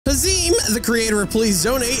the creator of Please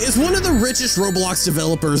Donate, is one of the richest Roblox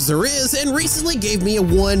developers there is and recently gave me a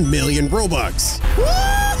 1 million Robux.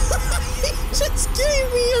 He just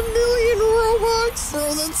gave me 1 million Robux.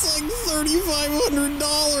 Bro, that's like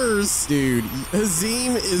 $3,500. Dude,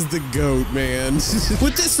 Hazim is the GOAT, man.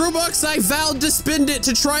 With this Robux, I vowed to spend it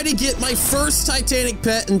to try to get my first Titanic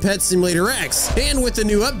pet in Pet Simulator X. And with the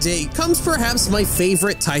new update comes perhaps my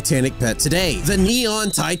favorite Titanic pet today, the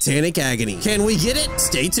Neon Titanic Agony. Can we get it?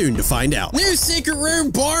 Stay tuned to find out. New secret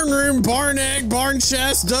room, barn egg, barn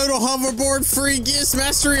chest, dodo hoverboard, free gifts,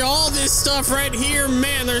 mastery, all this stuff right here.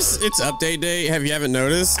 Man, it's update day. Have you haven't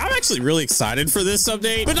noticed? I'm actually really excited for this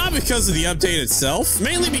update, but not because of the update itself,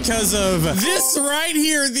 mainly because of this right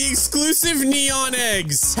here, the exclusive neon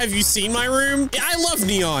eggs. Have you seen my room? I love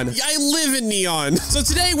neon. I live in neon. So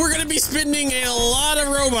today we're gonna be spending a lot of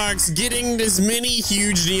Robux getting as many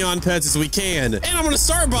huge neon pets as we can. And I'm gonna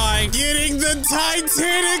start by getting the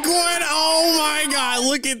Titanic one. Oh my God,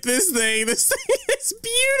 look at this thing. This thing is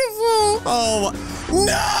beautiful. Oh,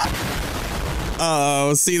 no.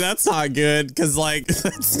 Oh, see, that's not good, because, like,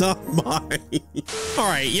 that's not mine. All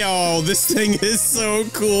right, yo, this thing is so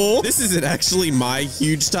cool. This isn't actually my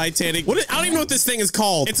huge Titanic. I don't even know what this thing is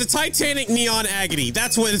called. It's a Titanic Neon Agony.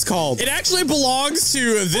 That's what it's called. It actually belongs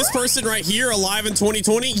to this person right here, alive in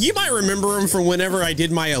 2020. You might remember him from whenever I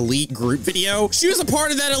did my elite group video. She was a part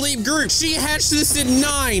of that elite group. She hatched this in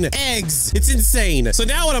 9 eggs. It's insane. So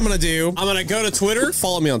now what I'm gonna do, I'm gonna go to Twitter.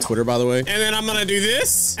 Follow me on Twitter, by the way. And then I'm gonna do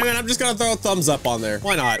this, and then I'm just gonna throw a thumbs up on there.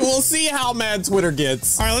 Why not? We'll see how mad Twitter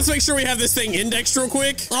gets. All right, let's make sure we have this thing indexed real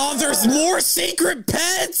quick. Oh, there's more secret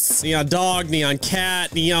pets. Neon dog, neon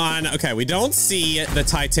cat, neon. Okay, we don't see the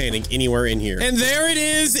Titanic anywhere in here. And there it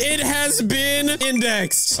is. It has been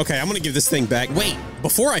indexed. Okay, I'm gonna give this thing back. Wait,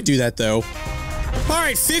 before I do that though, all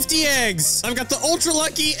right, 50 eggs. I've got the ultra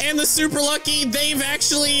lucky and the super lucky. They've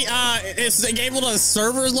actually, it's able to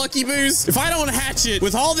server lucky boost. If I don't hatch it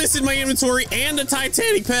with all this in my inventory and a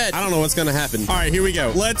Titanic pet, I don't know what's gonna happen. All right, here we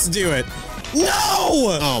go. Let's do it. No!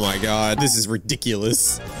 Oh my God, this is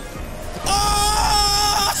ridiculous.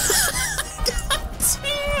 Oh!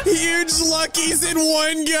 Huge luckies in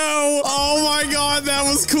one go. Oh my God, that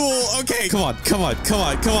was cool. Okay, come on, come on, come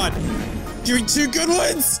on, come on. Give me 2 good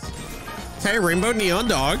ones. Okay, rainbow neon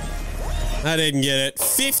dog. I didn't get it.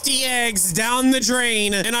 50 eggs down the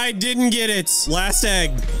drain, and I didn't get it. Last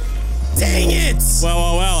egg. Dang it!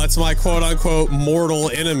 Well, it's my quote-unquote mortal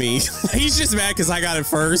enemy. He's just mad because I got it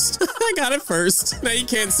first. I got it first. Now you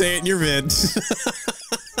can't say it in your vid.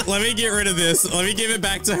 Let me get rid of this. Let me give it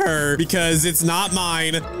back to her because it's not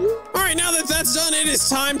mine. All right, now that that's done, it is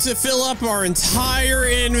time to fill up our entire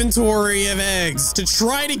inventory of eggs to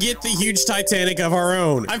try to get the huge Titanic of our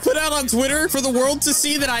own. I put out on Twitter for the world to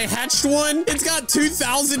see that I hatched one. It's got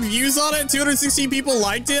 2,000 views on it. 260 people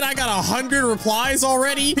liked it. I got 100 replies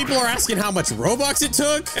already. People are asking how much Robux it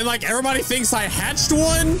took. And like everybody thinks I hatched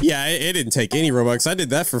one. Yeah, it didn't take any Robux. I did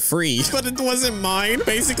that for free, but it wasn't mine.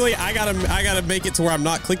 Basically, I gotta make it to where I'm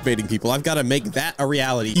not clickbaiting people. I've got to make that a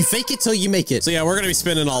reality. You fake it till you make it. So yeah, we're gonna be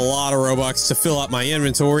spending a lot of Robux to fill up my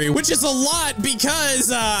inventory, which is a lot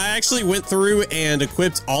because I actually went through and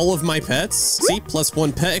equipped all of my pets. See,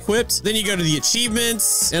 +1 pet equipped. Then you go to the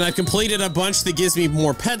achievements, and I've completed a bunch that gives me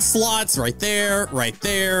more pet slots right there,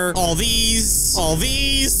 all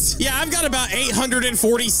these. Yeah, I've got about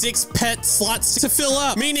 846 pet slots to fill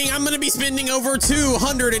up, meaning I'm gonna be spending over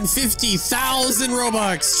 250,000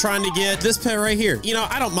 Robux trying to get this pet right here. You know,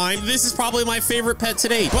 I don't mind. This is probably my favorite pet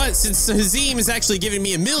today, but since Hazim is actually giving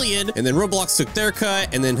me 1 million, and then Roblox took their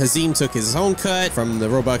cut, and then Hazim took his own cut from the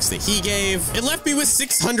Robux that he gave, it left me with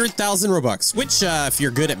 600,000 Robux, which, if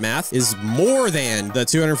you're good at math, is more than the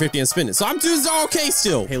 250 I'm spending. So I'm doing okay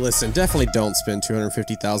still. Hey, listen, definitely don't spend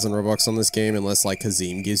 250,000 Robux on this game unless like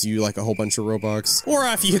Hazim gives you like a whole bunch of Robux. Or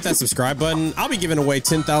if you hit that subscribe button, I'll be giving away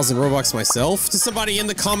 10,000 Robux myself to somebody in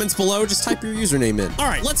the comments below. Just type your username in. All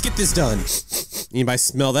right, let's get this done. Anybody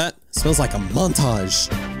smell that? Smells like a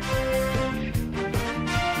montage.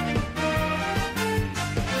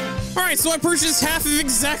 All right, so I purchased half of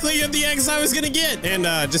exactly of the eggs I was gonna get, and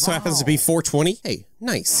just so happens to be 420. Hey,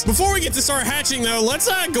 nice. Before we get to start hatching though, let's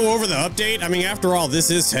go over the update. I mean, after all, this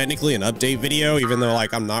is technically an update video, even though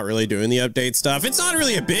like I'm not really doing the update stuff. It's not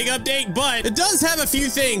really a big update, but it does have a few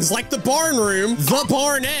things like the barn room, the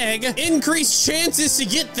barn egg, increased chances to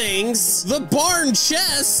get things, the barn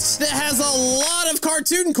chest that has a lot of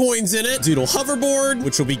cartoon coins in it, doodle hoverboard,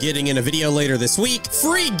 which we'll be getting in a video later this week,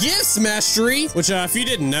 free gifts mastery, which if you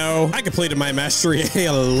didn't know, I I completed my mastery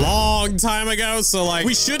a long time ago, so like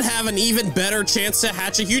we should have an even better chance to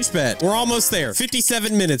hatch a huge pet. We're almost there.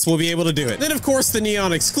 57 minutes, we'll be able to do it. Then of course the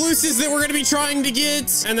neon exclusives that we're gonna be trying to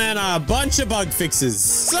get, and then a bunch of bug fixes.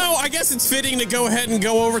 So I guess it's fitting to go ahead and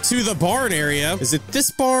go over to the barn area. Is it this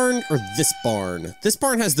barn or this barn? This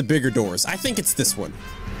barn has the bigger doors. I think it's this one.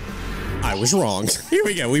 I was wrong. Here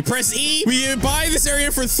we go. We press E. We buy this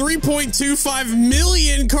area for 3.25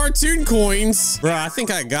 million cartoon coins. Bro, I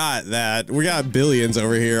think I got that. We got billions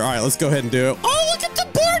over here. All right, let's go ahead and do it. Oh, look at the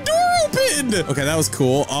barn door opened. Okay, that was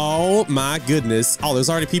cool. Oh my goodness. Oh, there's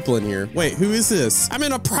already people in here. Wait, who is this? I'm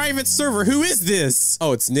in a private server. Who is this?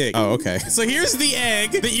 Oh, it's Nick. Oh, okay. So here's the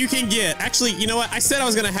egg that you can get. Actually, you know what? I said I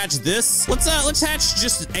was gonna hatch this. Let's hatch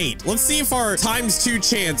just 8. Let's see if our ×2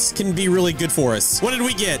 chance can be really good for us. What did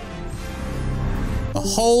we get? A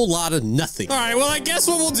whole lot of nothing. All right, well, I guess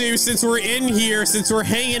what we'll do, since we're in here, since we're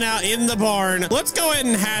hanging out in the barn, let's go ahead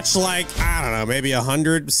and hatch like, I don't know, maybe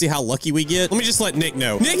 100. See how lucky we get. Let me just let Nick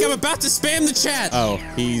know. Nick, I'm about to spam the chat. Oh,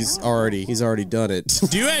 he's already done it.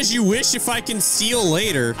 Do as you wish. If I can steal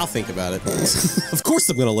later, I'll think about it. Of course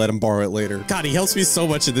I'm gonna let him borrow it later. God, he helps me so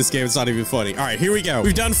much in this game, it's not even funny. All right, here we go.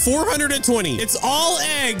 We've done 420. It's all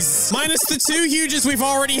eggs, minus the 2 huges we've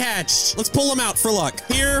already hatched. Let's pull them out for luck.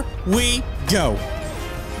 Here we go.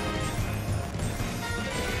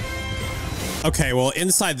 Okay, well,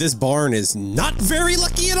 inside this barn is not very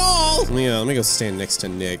lucky at all. Let me go stand next to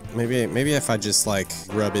Nick. Maybe if I just like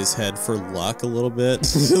rub his head for luck a little bit.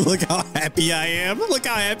 Look how happy I am. Look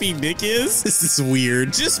how happy Nick is. This is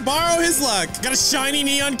weird. Just borrow his luck. Got a shiny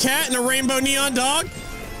neon cat and a rainbow neon dog.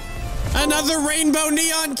 Another rainbow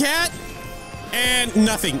neon cat. And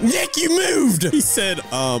nothing. Nick, you moved. He said,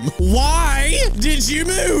 why did you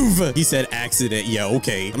move? He said, accident. Yeah,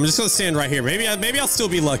 okay. I'm just gonna stand right here. Maybe I'll still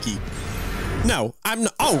be lucky. No, I'm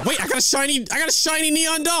not. Oh, wait, I got a shiny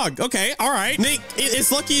neon dog. Okay, all right. Nick,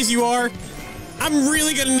 as lucky as you are, I'm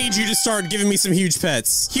really gonna need you to start giving me some huge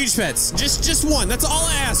pets. Huge pets. Just one. That's all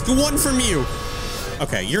I ask. One from you.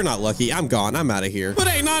 Okay, you're not lucky. I'm gone. I'm out of here. But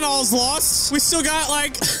hey, not all's lost. We still got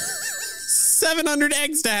like 700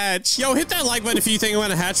 eggs to hatch. Yo, hit that like button if you think I'm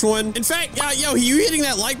gonna hatch one. In fact, yo, you hitting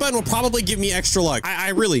that like button will probably give me extra luck. I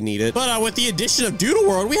really need it. But with the addition of Doodle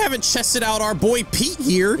World, we haven't chested out our boy Pete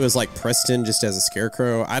here. It was like Preston just as a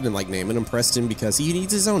scarecrow. I didn't like naming him Preston because he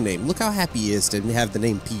needs his own name. Look how happy he is to have the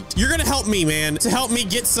name Pete. You're gonna help me, man, to help me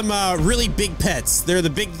get some really big pets. They're the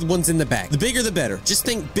big ones in the back. The bigger, the better. Just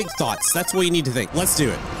think big thoughts. That's what you need to think. Let's do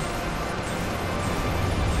it.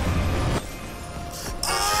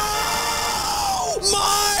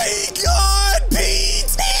 My God,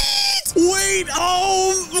 Pete! Wait,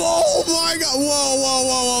 oh my God,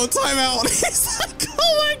 whoa, time out. He's like,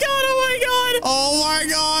 oh my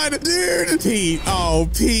God, dude.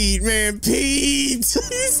 Pete, man, Pete.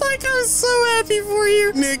 He's like, I'm so happy for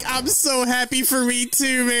you. Nick, I'm so happy for me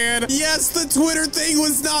too, man. Yes, the Twitter thing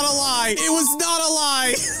was not a lie. It was not a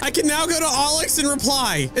lie. I can now go to Alex and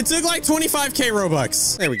reply. It took like 25K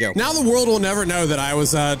Robux. There we go. Now the world will never know that I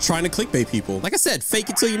was trying to clickbait people. Like I said, fake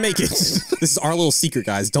it till you make it. This is our little secret,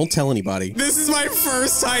 guys. Don't tell anybody. This is my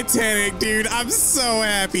first Titanic, dude. I'm so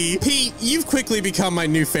happy. Pete, you've quickly become my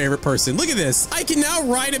new favorite person. Look at this. I can now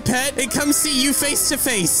ride a pet and come see you face to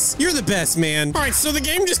face. You're the best, man. All right, so the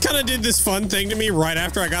game just kind of did this fun thing to me right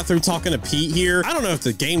after I got through talking to Pete here. I don't know if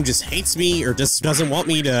the game just hates me or just doesn't want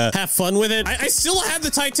me to have fun with it. I still have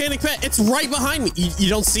the Titanic pet. It's right behind me. You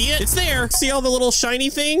don't see it? It's there. See all the little shiny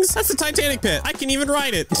things? That's the Titanic pet. I can even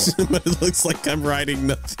ride it. But it looks like I'm riding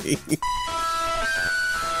nothing.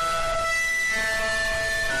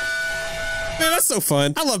 Man, that's so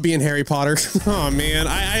fun. I love being Harry Potter. Oh man,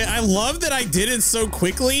 I love that I did it so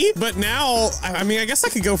quickly, but now, I mean, I guess I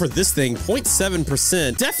could go for this thing,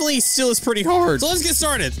 0.7%. Definitely still is pretty hard. So let's get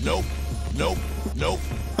started. Nope.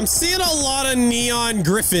 I'm seeing a lot of neon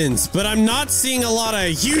griffins, but I'm not seeing a lot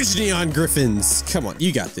of huge neon griffins. Come on,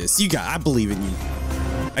 you got this. I believe in you.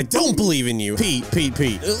 I don't believe in you. Pete.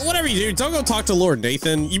 Whatever you do, don't go talk to Lord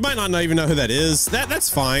Nathan. You might not even know who that is. That's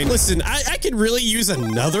fine. Listen, I could really use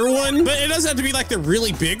another one, but it doesn't have to be like the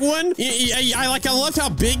really big one. I loved how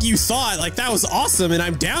big you thought. Like, that was awesome, and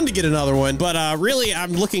I'm down to get another one. But really,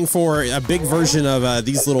 I'm looking for a big version of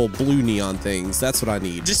these little blue neon things. That's what I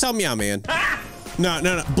need. Just help me out, man.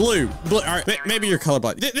 No. Blue. All right, maybe you're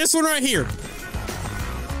colorblind. This one right here.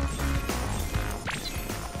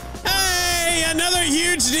 Hey, another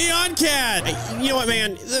huge neon cat. Hey, you know what,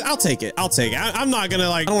 man? I'll take it. I'll take it. I'm not gonna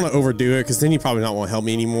like, I don't want to overdo it because then you probably not want to help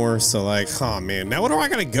me anymore. So like, oh man, now where do I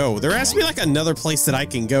gotta go? There has to be like another place that I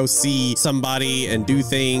can go see somebody and do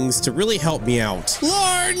things to really help me out.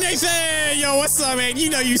 Lord Nathan, yo, what's up, man?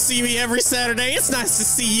 You know you see me every Saturday. It's nice to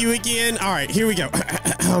see you again. All right, here we go.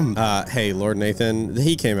 Hey, Lord Nathan,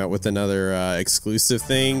 he came out with another exclusive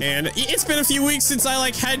thing, and it's been a few weeks since I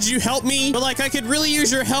like had you help me, but like I could really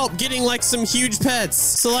use your help getting like some huge pets.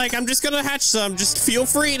 So like I'm just gonna hatch some. Just feel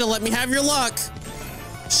free to let me have your luck.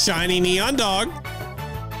 Shiny neon dog,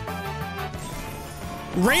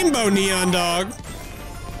 rainbow neon dog,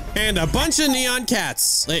 and a bunch of neon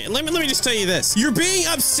cats. Let me just tell you this. You're being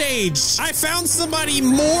upstaged. I found somebody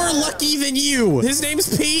more lucky than you. His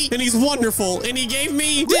name's Pete, and he's wonderful, and he gave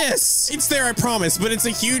me this. It's there, I promise, but it's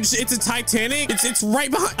a Titanic. It's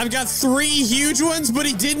right behind. I've got 3 huge ones, but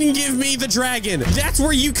he didn't give me the dragon. That's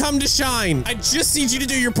where you come to shine. I just need you to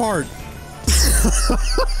do your part.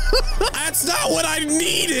 That's not what I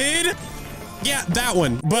needed. Yeah, that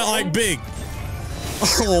one, but like big.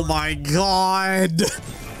 Oh my God.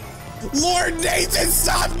 Lord Nathan,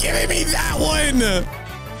 stop giving me that one!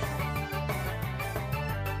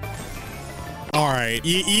 All right,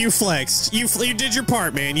 you flexed. You did your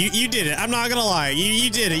part, man. You did it. I'm not gonna lie. You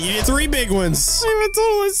did it. You did 3 big ones. I have a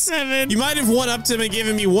total of 7. You might have one-upped him and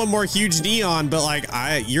given me one more huge neon, but like,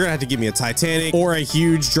 you're gonna have to give me a Titanic or a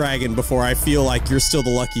huge dragon before I feel like you're still the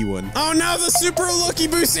lucky one. Oh no, the super lucky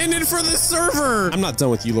boost ended for the server. I'm not done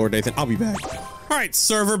with you, Lord Nathan. I'll be back. All right,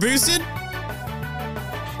 server boosted.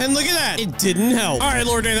 And look at that. It didn't help. All right,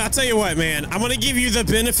 Lord Nathan, I'll tell you what, man. I'm going to give you the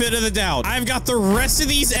benefit of the doubt. I've got the rest of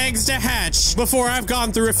these eggs to hatch before I've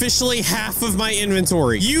gone through officially half of my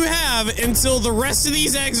inventory. You have until the rest of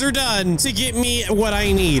these eggs are done to get me what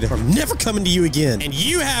I need. I'm never coming to you again. And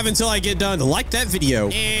you have until I get done to like that video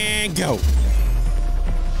and go.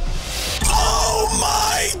 Oh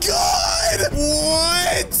my God!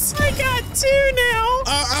 What? I got 2 now.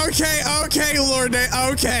 Okay, Lord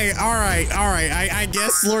Nathan. Okay, all right. I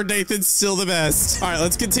guess Lord Nathan's still the best. All right,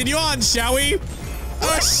 let's continue on, shall we?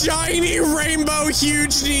 A shiny rainbow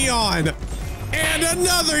huge neon. And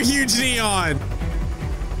another huge neon.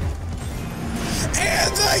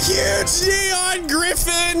 And the huge neon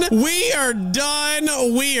griffin. We are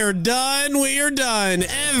done. We are done. We are done.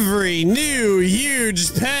 Every new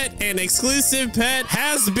huge pet and exclusive pet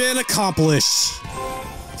has been accomplished.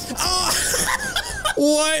 Oh.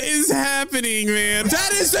 What is happening, man?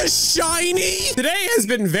 That is a shiny. Today has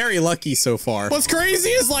been very lucky so far. What's crazy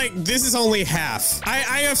is like, this is only half.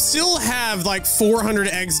 I still have like 400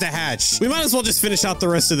 eggs to hatch. We might as well just finish out the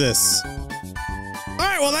rest of this. All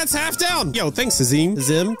right, well, that's half down. Yo, thanks,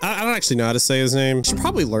 Zim. I don't actually know how to say his name. Should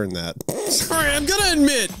probably learn that. All right, I'm gonna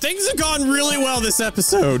admit, things have gone really well this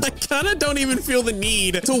episode. I kind of don't even feel the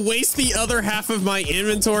need to waste the other half of my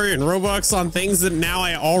inventory and Robux on things that now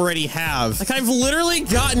I already have. Like, I've literally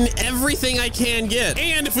gotten everything I can get.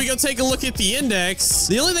 And if we go take a look at the index,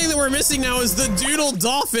 the only thing that we're missing now is the doodle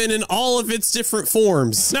dolphin in all of its different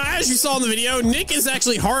forms. Now, as you saw in the video, Nick is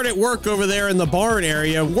actually hard at work over there in the barn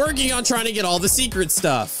area, working on trying to get all the secret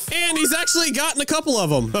stuff. And he's actually gotten a couple of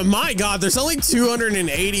them. But my God, there's only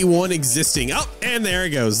 281 existing. Oh, and there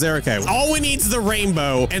it goes. There, okay. All we need is the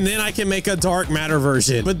rainbow, and then I can make a dark matter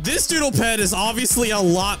version. But this doodle pet is obviously a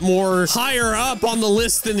lot more higher up on the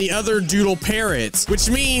list than the other doodle parrots, which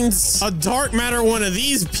means a dark matter one of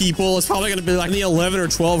these people is probably gonna be like in the 11 or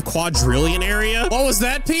 12 quadrillion area. What was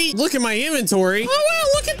that, Pete? Look at my inventory. Oh,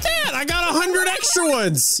 wow, look at that. I got 100 extra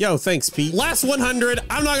ones. Yo, thanks, Pete. Last 100.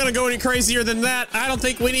 I'm not gonna go any crazier than that. I don't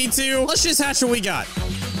think we need to. Let's just hatch what we got.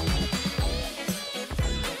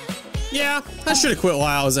 Yeah, I should have quit while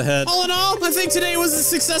I was ahead. All in all, I think today was a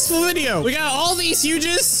successful video. We got all these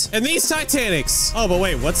huges and these Titanics. Oh, but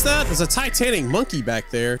wait, what's that? There's a Titanic monkey back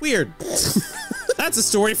there. Weird. That's a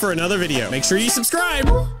story for another video. Make sure you subscribe.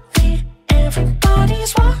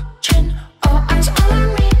 Everybody's watching, all eyes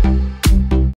on me.